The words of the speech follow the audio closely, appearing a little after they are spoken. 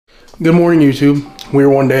Good morning, YouTube. We're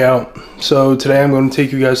one day out. So today I'm going to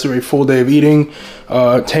take you guys through a full day of eating,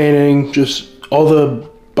 tanning, just all the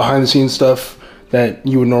behind the scenes stuff that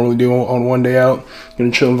you would normally do on one day out. Gonna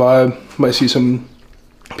chill and vibe. Might see some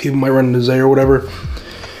people might run into Zay or whatever.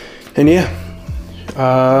 And yeah,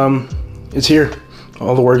 it's here.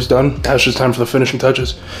 All the work's done. Now it's just time for the finishing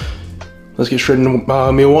touches. Let's get straight into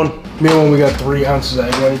meal one. Meal one, we got 3 ounces of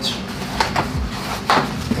egg whites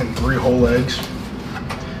and 3 whole eggs.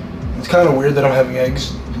 It's kind of weird that I'm having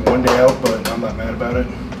eggs one day out, but I'm not mad about it.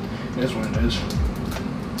 It is what it is.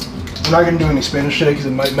 I'm not gonna do any Spanish today because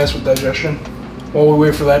it might mess with digestion. While we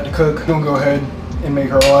wait for that to cook, we're gonna go ahead and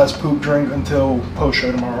make our last poop drink until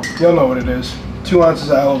post-show tomorrow. Y'all know what it is. 2 ounces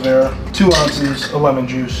of aloe vera, 2 ounces of lemon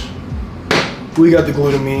juice. We got the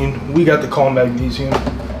glutamine, we got the calm magnesium.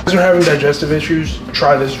 If you're having digestive issues,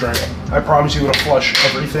 try this drink. I promise you it'll flush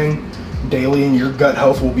everything daily and your gut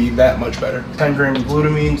health will be that much better. 10 grams of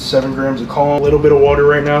glutamine, 7 grams of calm, a little bit of water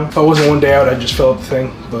right now. If I wasn't one day out, I'd just fill up the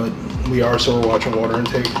thing, but we are, so we're watching water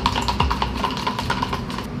intake.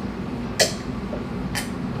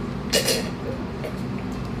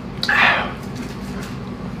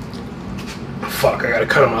 Fuck, I got a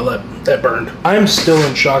cut on my lip. That burned. I am still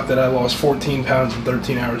in shock that I lost 14 pounds in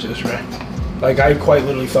 13 hours yesterday. Like, I quite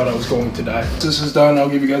literally thought I was going to die. This is done. I'll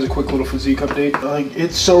give you guys a quick little physique update. Like,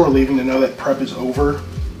 it's so relieving to know that prep is over.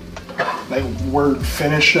 Like, we're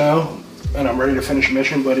finished now, and I'm ready to finish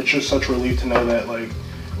mission, but it's just such a relief to know that, like,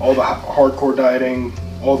 all the hardcore dieting,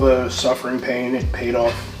 all the suffering, pain, it paid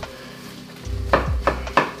off.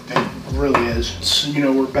 It really is. So, you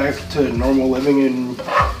know, we're back to normal living, and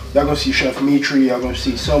y'all gonna see Chef MITRI, y'all gonna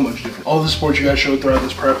see so much different. All the support you guys showed throughout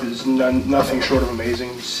this prep is nothing short of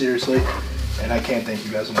amazing, seriously. And I can't thank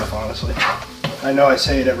you guys enough, honestly. I know I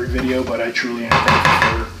say it every video, but I truly am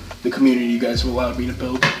thankful for the community you guys have allowed me to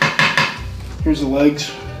build. Here's the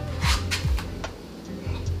legs.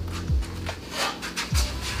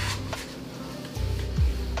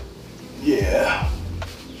 Yeah.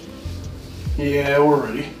 Yeah, we're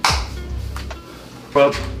ready.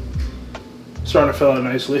 Well, starting to fill out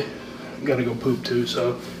nicely. Gotta go poop too,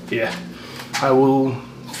 so yeah. I will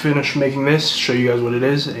finish making this, show you guys what it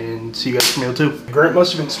is, and see you guys for meal 2. Grant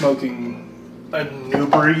must have been smoking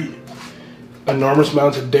enormous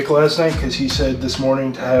amounts of dick last night because he said this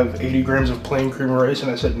morning to have 80 grams of plain cream of rice, and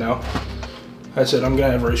I said no. I said I'm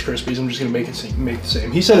gonna have Rice Krispies. I'm just gonna make the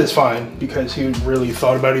same. He said it's fine because he really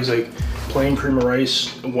thought about it. He's like, plain cream of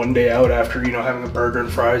rice one day out after, you know, having a burger and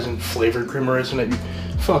fries and flavored cream of rice, and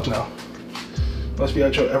fuck no. Must be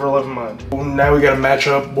out your ever-loving mind. Well, now we gotta match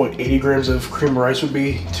up what 80 grams of cream of rice would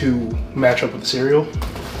be to match up with the cereal.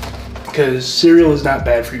 Because cereal is not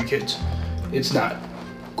bad for you kids. It's not.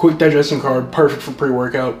 Quick digesting carb, perfect for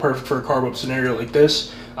pre-workout, perfect for a carb up scenario like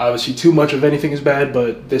this. Obviously too much of anything is bad,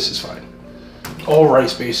 but this is fine. All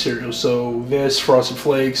rice-based cereals, so this, Frosted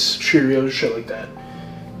Flakes, Cheerios, shit like that.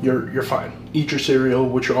 You're fine. Eat your cereal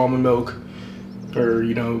with your almond milk, or,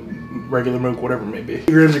 you know, regular milk, whatever it may be.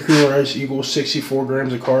 80 grams of cream of rice equals 64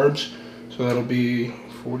 grams of carbs. So that'll be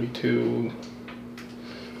 42.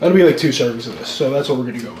 That'll be like 2 servings of this. So that's what we're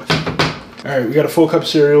gonna go with. All right, we got a full cup of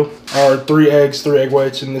cereal, our 3 eggs, 3 egg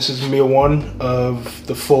whites, and this is meal 1 of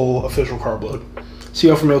the full official carb load. See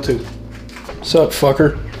y'all for meal 2. What's up,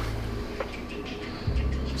 fucker?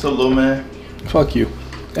 What's up, little man? Fuck you.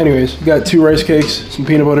 Anyways, we got 2 rice cakes, some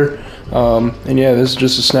peanut butter. And yeah, this is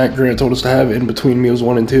just a snack Grant told us to have in between meals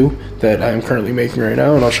 1 and 2 that I am currently making right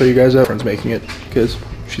now, and I'll show you guys how friend's making it because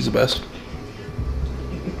she's the best.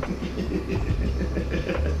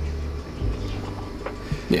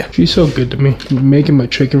 Yeah, she's so good to me, making my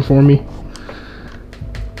chicken for me.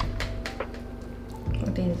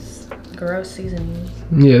 With these gross seasonings.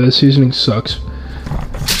 Yeah, the seasoning sucks.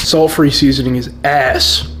 Salt-free seasoning is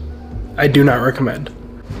ass. I do not recommend.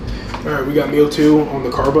 All right, we got meal 2 on the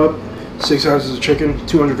carb up. 6 ounces of chicken,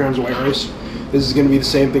 200 grams of white rice. This is gonna be the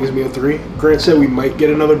same thing as meal 3. Grant said we might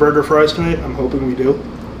get another burger fries tonight. I'm hoping we do.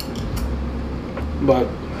 But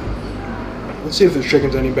let's see if this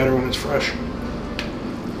chicken's any better when it's fresh.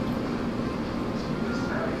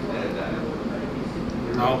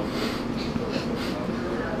 No.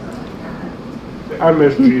 I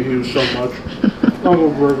miss G so much. I'll go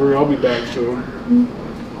burger, I'll be back soon.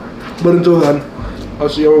 But until then, I'll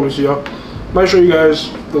see y'all when we see y'all. Might show you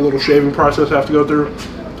guys the little shaving process I have to go through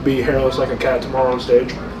to be hairless like a cat tomorrow on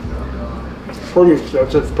stage. Pretty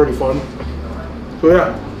expensive, pretty fun. So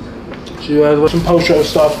yeah, see you guys with some post-show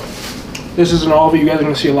stuff. This isn't all of it. You guys are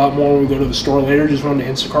going to see a lot more when we go to the store later. Just wanted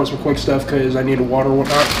to Instacart some quick stuff because I needed water and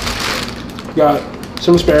whatnot. Got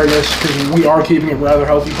some asparagus because we are keeping it rather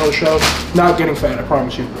healthy post-show. Not getting fat, I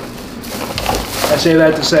promise you. I say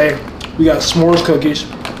that to say We got s'mores cookies.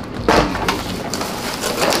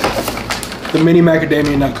 The mini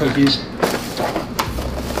macadamia nut cookies.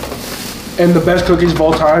 And the best cookies of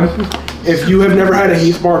all time. If you have never had a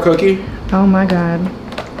Heath bar cookie. Oh my God.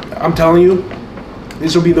 I'm telling you,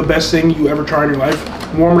 this will be the best thing you ever try in your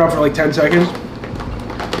life. Warm it up for like 10 seconds.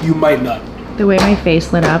 You might nut. The way my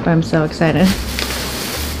face lit up, I'm so excited.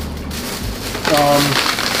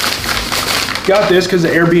 Got this because the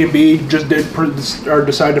Airbnb just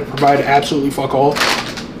decided to provide absolutely fuck all.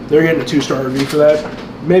 They're getting a 2-star review for that.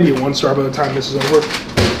 Maybe a 1-star by the time this is over.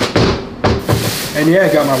 And yeah,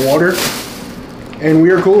 I got my water. And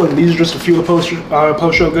we are cool. And these are just a few of the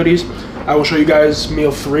post-show goodies. I will show you guys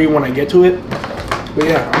meal 3 when I get to it. But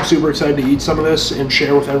yeah, I'm super excited to eat some of this and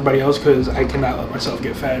share with everybody else because I cannot let myself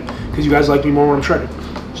get fat because you guys like me more when I'm shredded.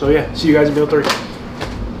 So yeah, see you guys in meal 3.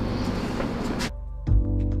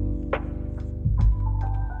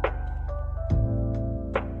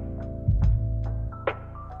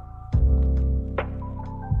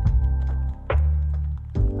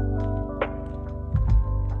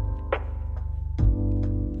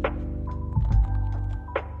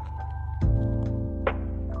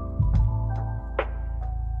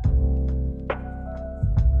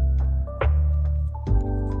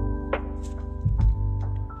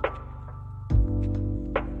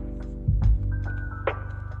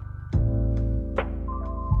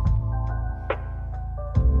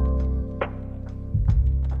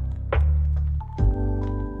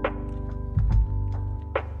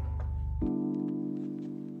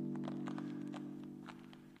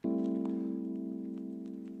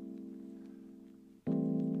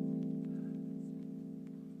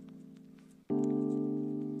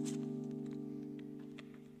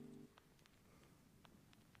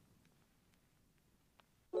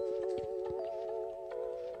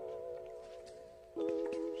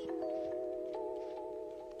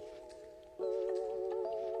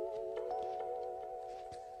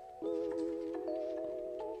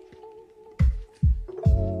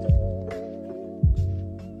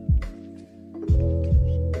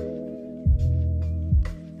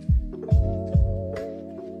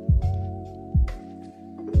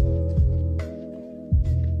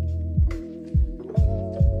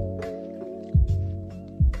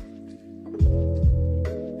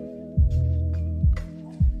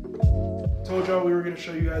 Told y'all we were going to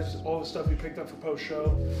show you guys all the stuff we picked up for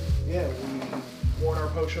post-show. Yeah, we want our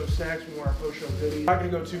post-show snacks, we want our post-show goodies. I'm not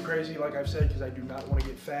going to go too crazy, like I've said, because I do not want to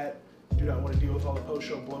get fat. Do not want to deal with all the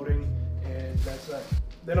post-show bloating, and that's that.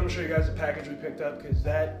 Then I'm going to show you guys the package we picked up, because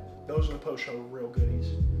those are the post-show real goodies.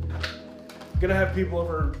 Gonna have people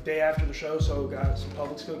over day after the show, so we got some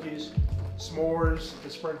Publix cookies, s'mores, the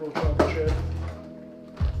sprinkled chocolate chip.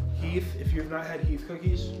 Heath, if you have not had Heath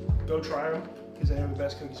cookies, go try them. Because they have the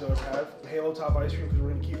best cookies you'll ever have. Halo Top ice cream because we're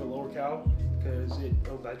going to keep it lower cal because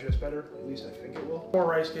it'll digest better. At least I think it will. More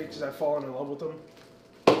rice cakes because I've fallen in love with them.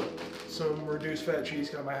 Some reduced fat cheese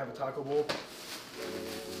because I might have a taco bowl.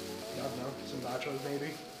 I don't know. Some nachos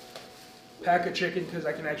maybe. Pack of chicken because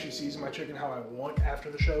I can actually season my chicken how I want after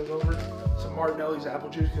the show's over. Some Martinelli's apple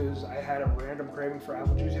juice because I had a random craving for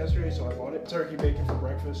apple juice yesterday, so I bought it. Turkey bacon for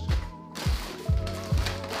breakfast.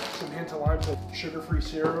 Some hint of lime, so sugar-free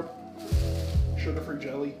syrup. Sugar-free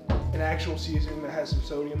jelly, an actual seasoning that has some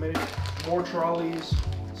sodium in it, more trolleys,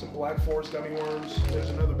 some Black Forest gummy worms. There's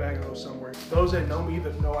another bag of those somewhere. Those that know me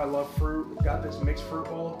that know I love fruit, got this mixed fruit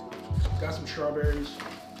bowl, got some strawberries,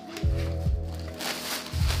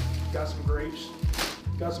 got some grapes,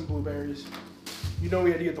 got some blueberries. You know we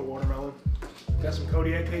had to get the watermelon. Got some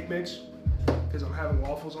Kodiak cake mix because I'm having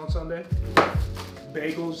waffles on Sunday.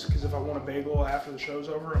 Bagels because if I want a bagel after the show's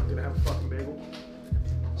over, I'm gonna have a fucking bagel.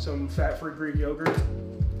 Some fat-free Greek yogurt,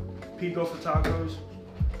 pico for tacos,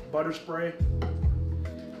 butter spray,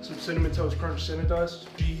 some Cinnamon Toast Crunch Cinnadust.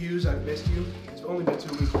 G. Hughes, I've missed you. It's only been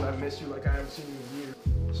 2 weeks, but I've missed you like I haven't seen you in a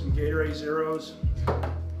year. Some Gatorade Zeros,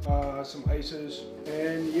 some ices,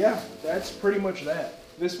 and yeah, that's pretty much that.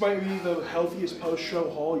 This might be the healthiest post-show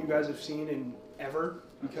haul you guys have seen in ever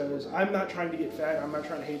because I'm not trying to get fat. I'm not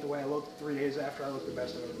trying to hate the way I look 3 days after I look the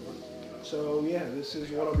best I've ever looked. So yeah, this is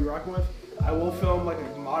what I'll be rocking with. I will film like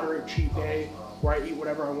a moderate cheat day where I eat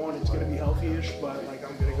whatever I want. It's gonna be healthy-ish, but like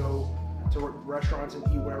I'm gonna go to restaurants and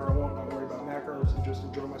eat whatever I want. Not worry about macros and just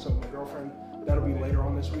enjoy myself with my girlfriend. That'll be later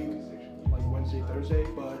on this week, like Wednesday, Thursday.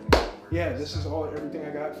 But yeah, this is everything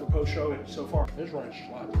I got for post-show so far. This running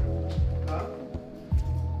sloppy.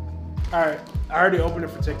 All right, I already opened it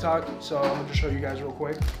for TikTok, so I'm gonna just show you guys real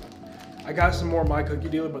quick. I got some more My Cookie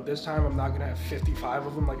Dealer, but this time I'm not gonna have 55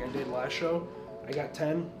 of them like I did last show. I got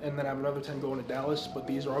 10, and then I have another 10 going to Dallas, but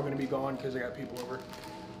these are all gonna be gone because I got people over.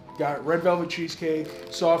 Got red velvet cheesecake,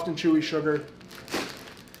 soft and chewy sugar,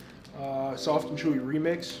 soft and chewy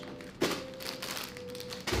remix,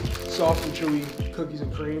 soft and chewy cookies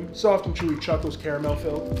and cream, soft and chewy chuckles caramel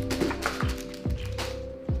filled,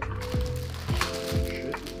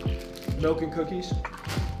 milk and cookies,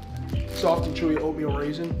 soft and chewy oatmeal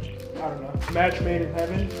raisin. I don't know, match made in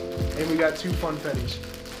heaven, and we got 2 funfettis.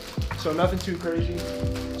 So nothing too crazy.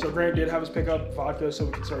 So Grant did have us pick up vodka so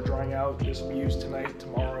we can start drying out. This will be used tonight,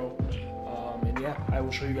 tomorrow. And yeah, I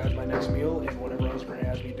will show you guys my next meal and whatever else Grant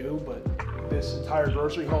has me do. But this entire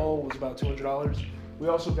grocery haul was about $200. We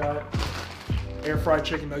also got air fried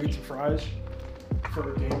chicken nuggets and fries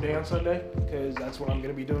for game day on Sunday, because that's what I'm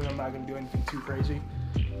gonna be doing. I'm not gonna do anything too crazy.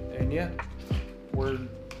 And yeah,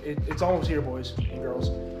 it's almost here, boys and girls.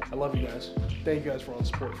 I love you guys. Thank you guys for all the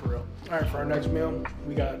support, for real. All right, for our next meal,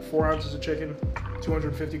 we got 4 ounces of chicken,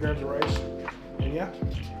 250 grams of rice, and yeah,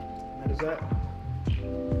 that is that.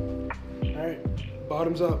 All right,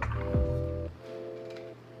 bottoms up.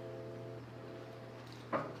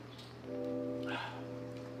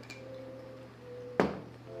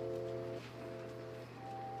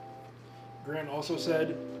 Grant also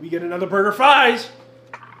said we get another burger fries.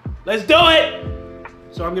 Let's do it!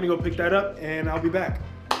 So I'm gonna go pick that up and I'll be back.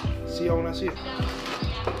 See y'all when I see it.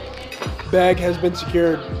 Bag has been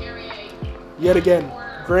secured. Yet again.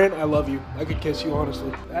 Grant, I love you. I could kiss you,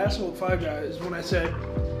 honestly. The asshole Five Guys, when I said,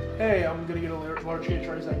 hey, I'm gonna get a large cage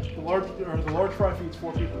fry, he's like, the large fry feeds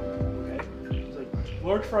 4 people. Okay? He's like,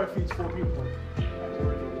 large fry feeds 4 people. I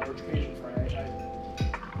ordered a large Cajun fry.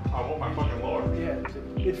 I want my fucking large. Yeah,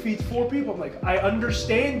 it feeds 4 people. I'm like, I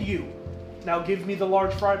understand you. Now give me the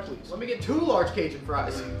large fry, please. Let me get 2 large Cajun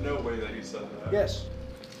fries. There's no way that he said that. Yes.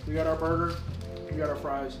 We got our burger. We got our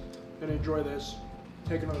fries. Gonna enjoy this.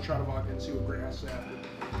 Take another shot of vodka and see what Grant has to say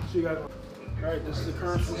after. See you guys. Alright, this is the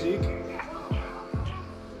current physique.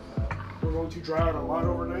 We're going to dry out a lot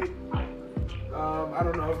overnight. I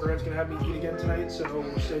don't know if Grant's gonna have me eat again tonight, so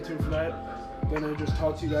stay tuned for that. Gonna just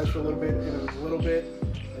talk to you guys for a little bit in a little bit.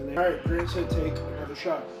 And then, alright, Grant said take another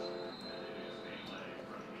shot.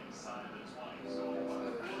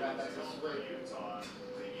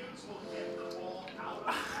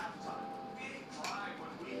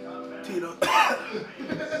 Tito.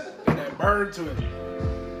 And that burn to it.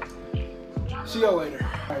 See y'all later.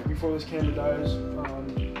 Alright, before this camera dies,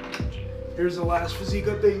 here's the last physique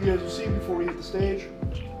update you guys will see before we hit the stage.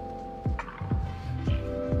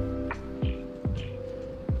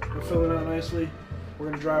 We're filling out nicely. We're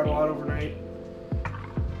gonna dry out a lot overnight.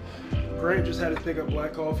 Grant just had us pick up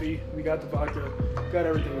black coffee. We got the vodka, got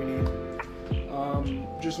everything we need.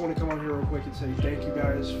 Just want to come on here real quick and say thank you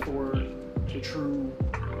guys for the true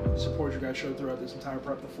support you guys showed throughout this entire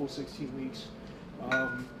prep, the full 16 weeks.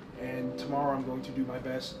 And tomorrow I'm going to do my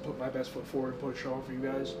best, put my best foot forward, put a show on for you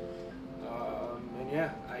guys. And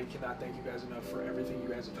yeah, I cannot thank you guys enough for everything you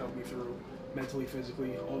guys have helped me through, mentally,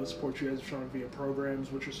 physically, all the support you guys have shown via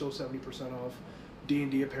programs, which are still 70% off,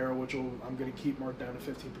 D&D apparel, which I'm going to keep marked down to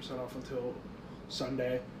 15% off until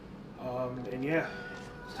Sunday. And yeah,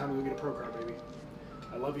 it's time to go get a program, baby.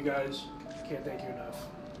 I love you guys. Can't thank you enough.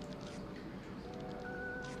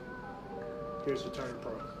 Here's the Turner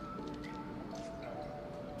Pro.